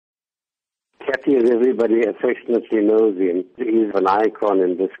Kathy, as everybody affectionately knows him, is an icon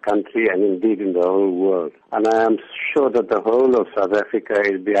in this country and indeed in the whole world. And I am sure that the whole of South Africa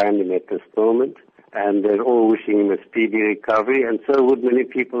is behind him at this moment. And they're all wishing him a speedy recovery, and so would many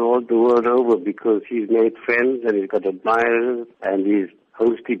people all the world over, because he's made friends and he's got admirers, and he's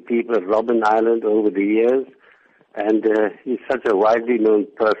hosted people at Robben Island over the years, and he's such a widely known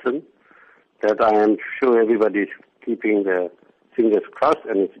person that I am sure everybody's keeping their fingers crossed,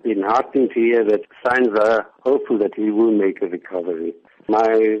 and it's been heartening to hear that signs are hopeful that he will make a recovery.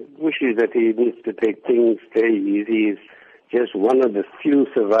 My wish is that he needs to take things very easy. He's just one of the few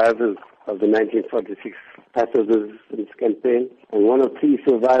survivors of the 1946 pacifist campaign, and one of 3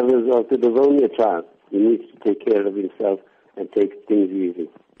 survivors of the Devonia trial. He needs to take care of himself and take things easy.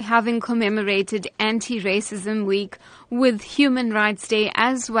 Having commemorated Anti-Racism Week with Human Rights Day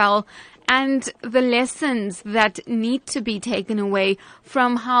as well, and the lessons that need to be taken away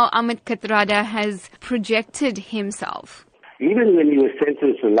from how Ahmed Kathrada has projected himself. Even when he was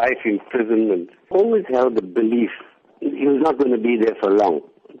sentenced to life imprisonment, always held the belief he was not going to be there for long.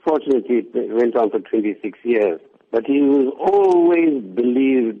 Unfortunately, it went on for 26 years. But he was always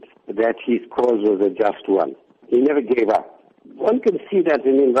believed that his cause was a just one. He never gave up. One can see that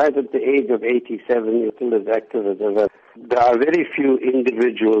in him right at the age of 87, he's still as active as ever. There are very few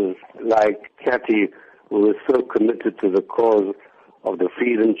individuals like Kathy who were so committed to the cause of the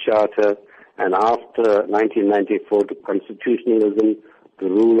Freedom Charter, and after 1994 to constitutionalism, the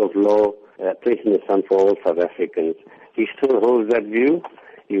rule of law, placing the sun for all South Africans. He still holds that view.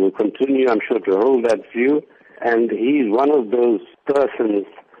 He will continue, I'm sure, to hold that view. And he's one of those persons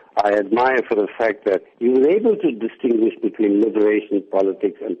I admire for the fact that he was able to distinguish between liberation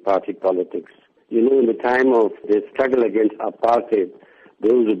politics and party politics. You know, in the time of the struggle against apartheid,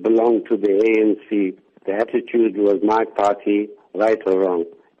 those who belonged to the ANC, the attitude was my party, right or wrong.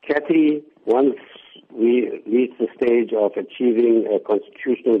 Kathy, once we reached the stage of achieving a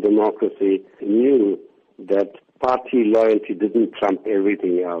constitutional democracy, knew that party loyalty didn't trump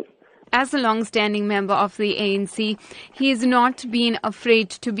everything else. As a long-standing member of the ANC, he has not been afraid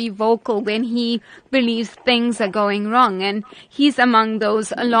to be vocal when he believes things are going wrong. And he's among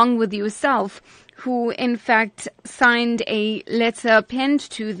those, along with yourself, who in fact signed a letter penned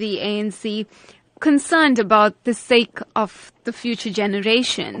to the ANC concerned about the sake of the future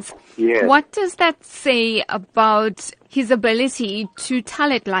generations. Yes. What does that say about his ability to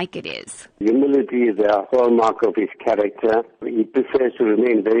tell it like it is? Humility is a hallmark of his character. He prefers to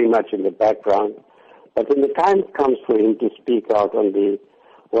remain very much in the background. But when the time comes for him to speak out on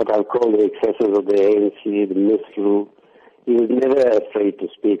what I'll call the excesses of the ANC, the misrule, he was never afraid to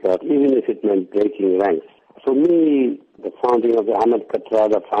speak out, even if it meant breaking ranks. For me, the founding of the Ahmed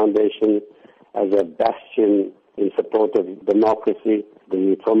Kathrada Foundation as a bastion in support of democracy,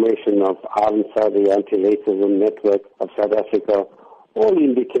 the formation of ANSA, the Anti-Racism Network of South Africa, all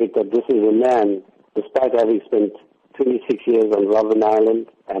indicate that this is a man, despite having spent 26 years on Robben Island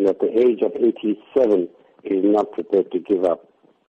and at the age of 87, is not prepared to give up.